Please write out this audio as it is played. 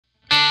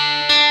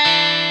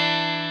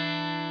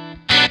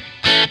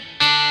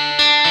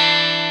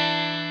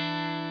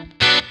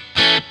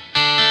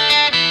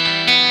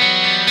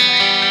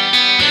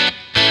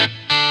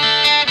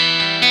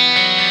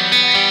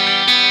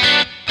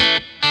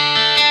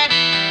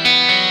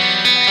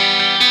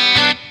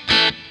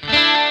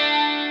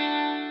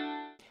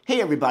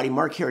everybody,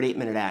 Mark here at 8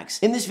 Minute Axe.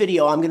 In this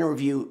video, I'm going to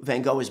review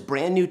Vangoa's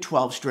brand new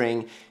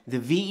 12-string, the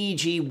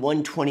VEG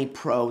 120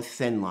 Pro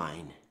Thin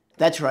Line.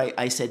 That's right,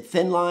 I said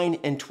thin line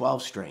and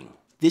 12-string.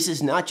 This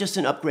is not just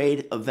an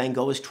upgrade of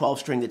Vangoa's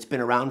 12-string that's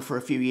been around for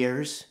a few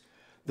years,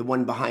 the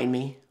one behind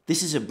me.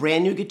 This is a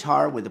brand new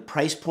guitar with a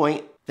price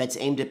point that's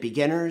aimed at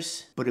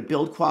beginners, but a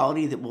build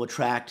quality that will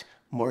attract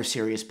more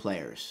serious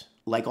players.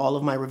 Like all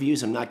of my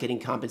reviews, I'm not getting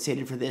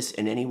compensated for this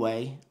in any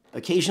way.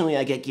 Occasionally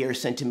I get gear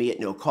sent to me at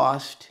no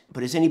cost,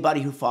 but as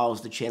anybody who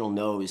follows the channel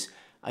knows,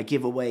 I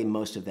give away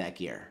most of that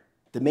gear.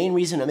 The main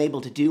reason I'm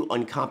able to do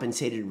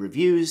uncompensated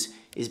reviews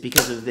is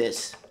because of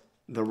this,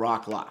 the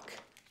Rock Lock.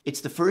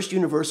 It's the first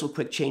universal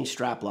quick change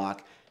strap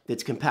lock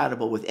that's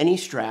compatible with any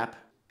strap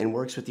and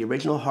works with the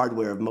original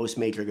hardware of most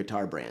major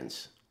guitar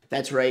brands.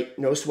 That's right,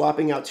 no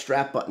swapping out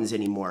strap buttons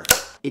anymore.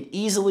 It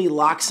easily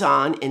locks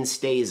on and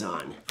stays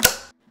on.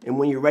 And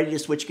when you're ready to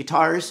switch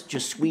guitars,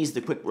 just squeeze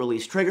the quick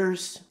release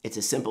triggers. It's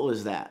as simple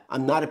as that.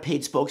 I'm not a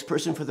paid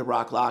spokesperson for the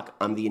Rock Lock,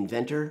 I'm the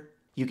inventor.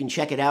 You can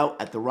check it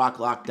out at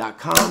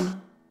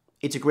therocklock.com.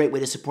 It's a great way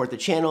to support the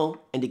channel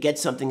and to get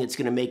something that's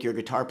gonna make your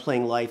guitar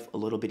playing life a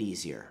little bit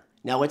easier.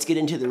 Now let's get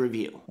into the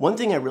review. One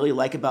thing I really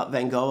like about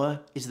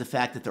Vangoa is the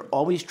fact that they're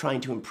always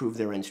trying to improve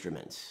their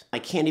instruments. I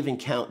can't even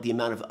count the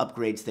amount of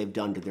upgrades they've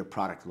done to their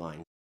product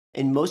line.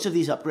 And most of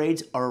these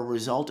upgrades are a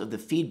result of the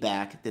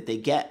feedback that they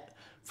get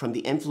from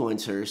the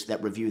influencers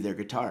that review their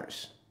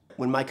guitars.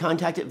 When my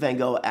contact at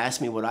Vangoa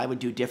asked me what I would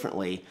do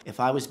differently if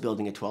I was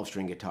building a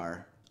 12-string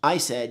guitar, I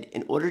said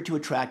in order to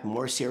attract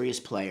more serious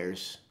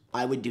players,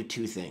 I would do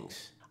two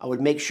things. I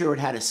would make sure it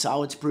had a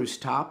solid spruce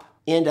top,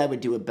 and I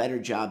would do a better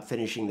job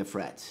finishing the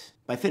frets.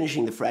 By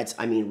finishing the frets,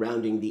 I mean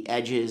rounding the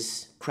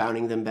edges,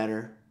 crowning them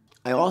better.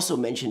 I also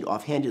mentioned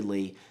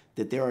offhandedly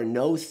that there are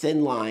no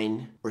thin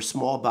line or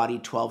small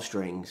bodied 12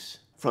 strings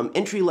from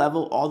entry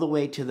level all the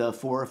way to the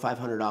 $400 or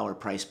 $500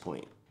 price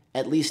point.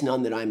 At least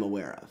none that I'm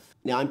aware of.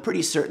 Now, I'm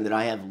pretty certain that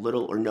I have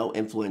little or no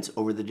influence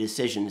over the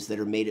decisions that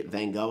are made at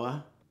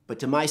Vangoa, but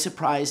to my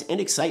surprise and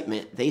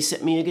excitement, they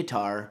sent me a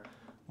guitar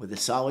with a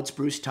solid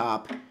spruce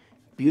top,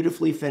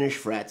 beautifully finished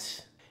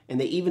frets, and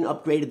they even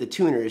upgraded the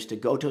tuners to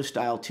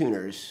Goto-style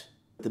tuners.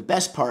 The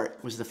best part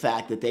was the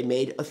fact that they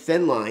made a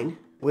thin line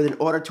with an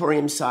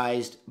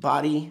auditorium-sized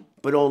body,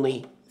 but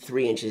only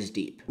 3 inches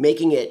deep,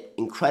 making it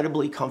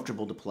incredibly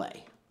comfortable to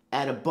play.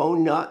 Add a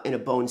bone nut and a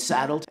bone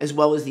saddle, as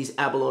well as these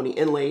abalone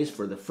inlays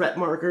for the fret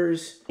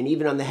markers, and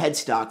even on the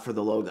headstock for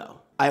the logo.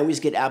 I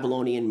always get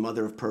abalone and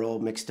mother of pearl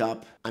mixed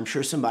up. I'm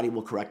sure somebody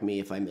will correct me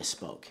if I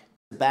misspoke.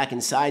 The back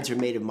and sides are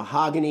made of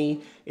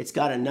mahogany. It's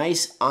got a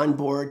nice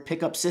onboard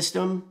pickup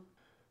system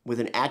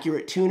with an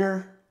accurate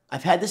tuner.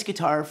 I've had this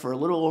guitar for a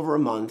little over a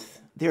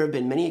month. There have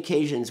been many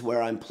occasions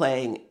where I'm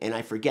playing and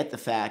I forget the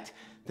fact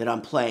that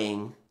I'm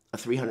playing a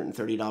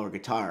 $330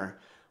 guitar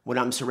when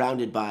I'm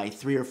surrounded by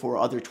 3 or 4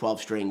 other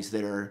 12 strings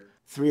that are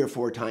 3 or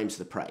 4 times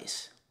the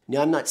price.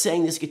 Now, I'm not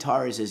saying this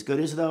guitar is as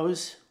good as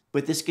those,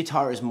 but this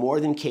guitar is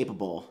more than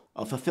capable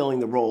of fulfilling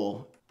the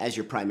role as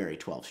your primary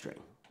 12 string.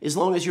 As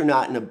long as you're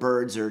not in a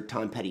Byrds or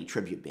Tom Petty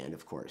tribute band,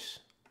 of course.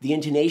 The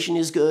intonation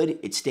is good,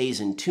 it stays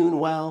in tune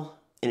well,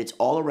 and it's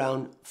all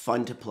around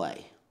fun to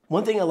play.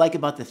 One thing I like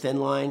about the thin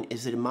line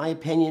is that in my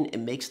opinion, it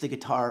makes the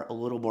guitar a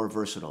little more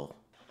versatile.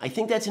 I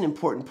think that's an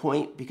important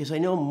point because I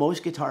know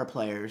most guitar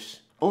players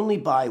only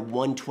buy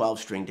one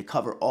 12-string to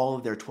cover all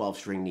of their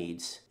 12-string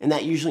needs. And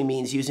that usually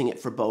means using it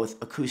for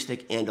both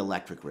acoustic and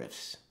electric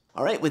riffs.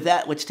 All right, with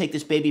that, let's take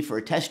this baby for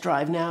a test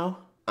drive now.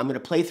 I'm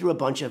gonna play through a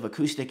bunch of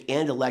acoustic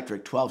and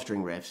electric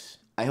 12-string riffs.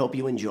 I hope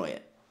you enjoy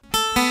it.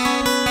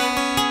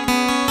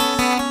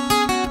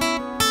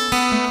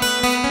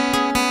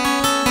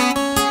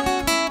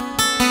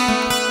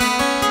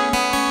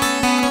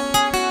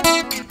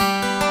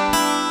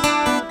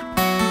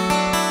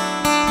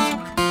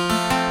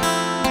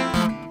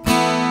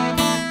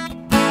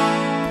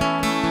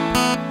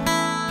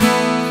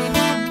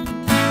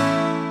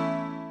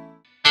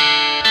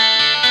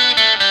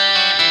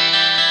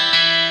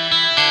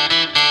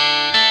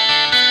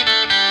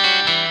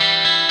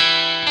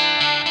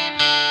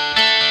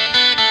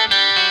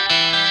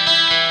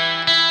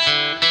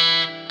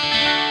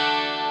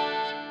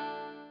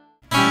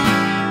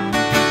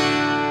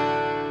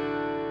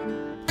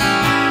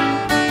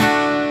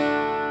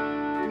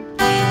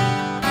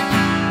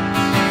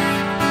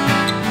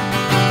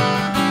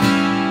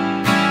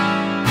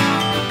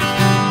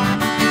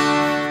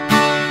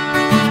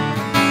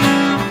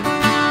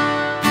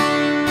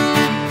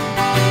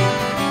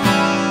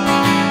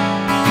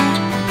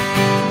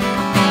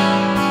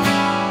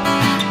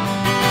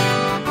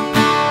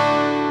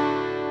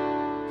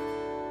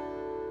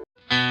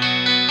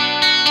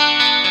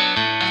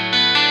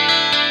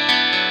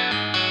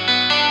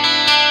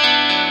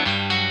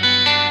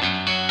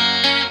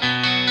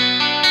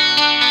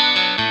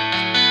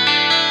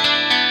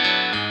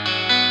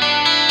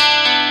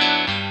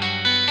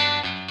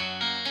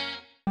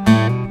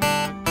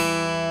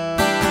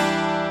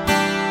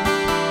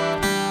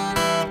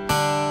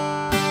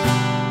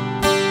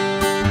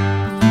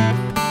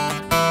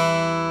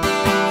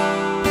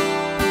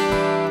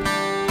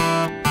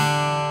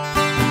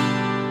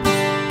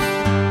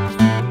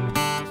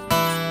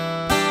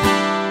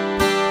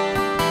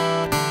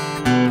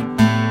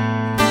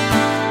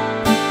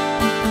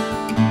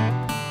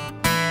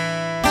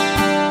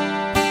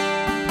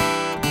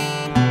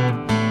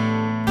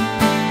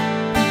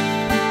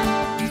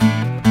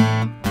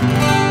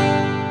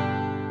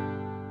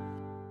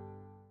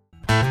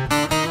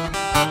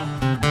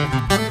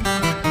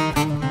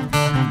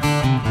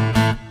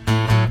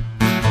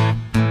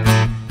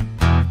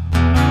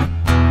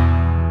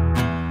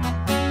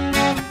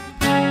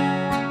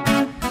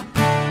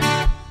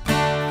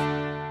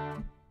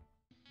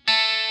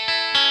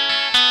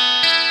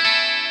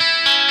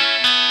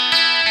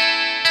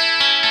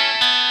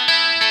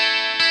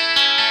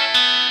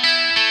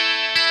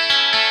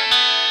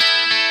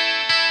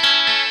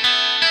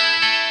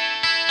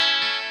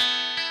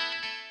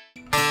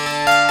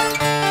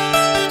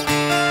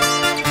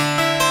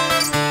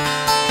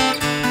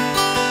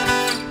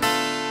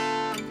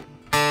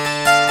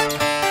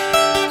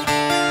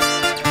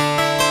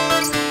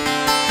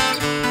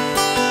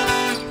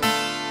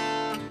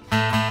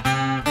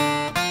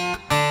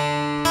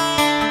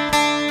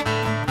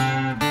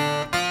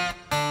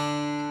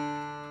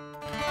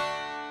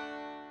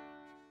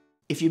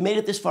 If you've made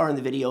it this far in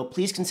the video,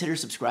 please consider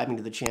subscribing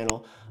to the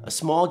channel. A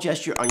small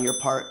gesture on your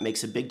part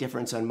makes a big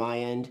difference on my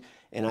end,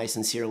 and I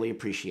sincerely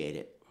appreciate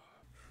it.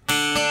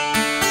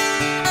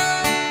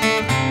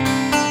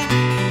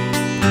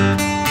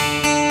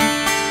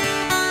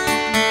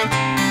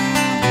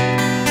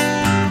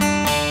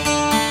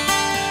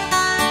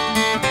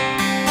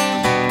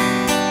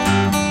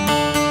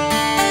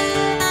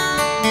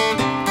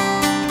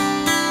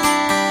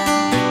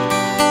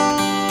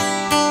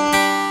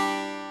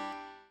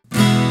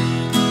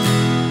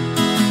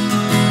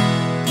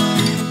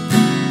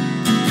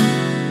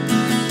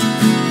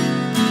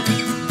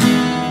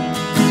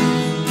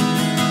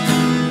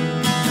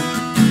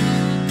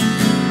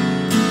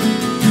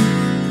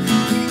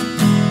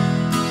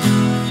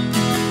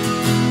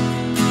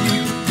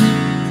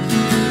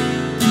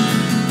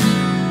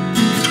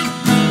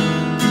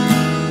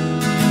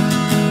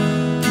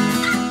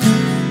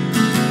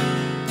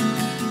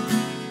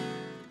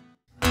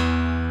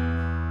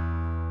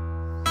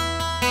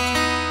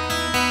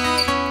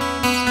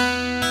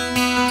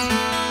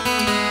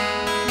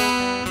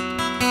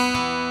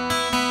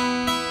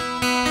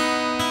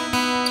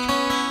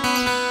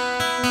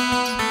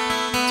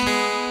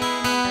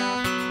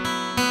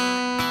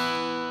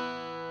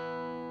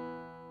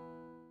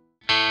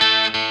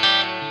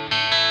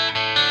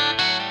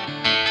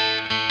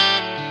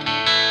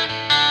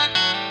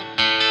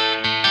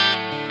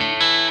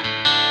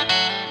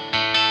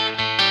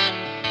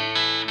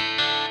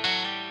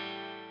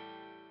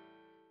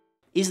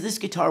 Is this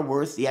guitar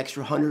worth the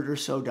extra $100 or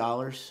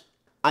so?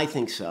 I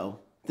think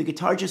so. The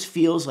guitar just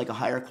feels like a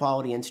higher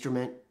quality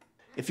instrument.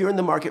 If you're in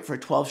the market for a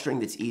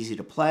 12-string that's easy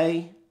to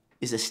play,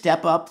 is a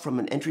step up from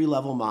an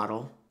entry-level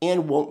model,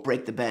 and won't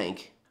break the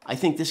bank, I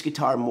think this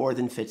guitar more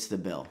than fits the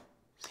bill.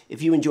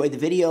 If you enjoyed the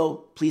video,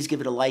 please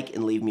give it a like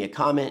and leave me a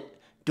comment.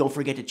 Don't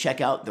forget to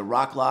check out the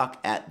Rock Lock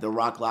at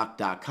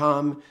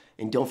therocklock.com,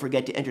 and don't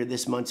forget to enter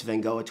this month's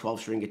Vangoa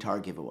 12-string guitar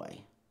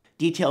giveaway.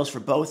 Details for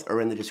both are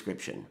in the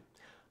description.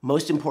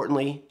 Most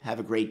importantly, have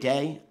a great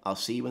day. I'll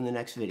see you in the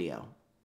next video.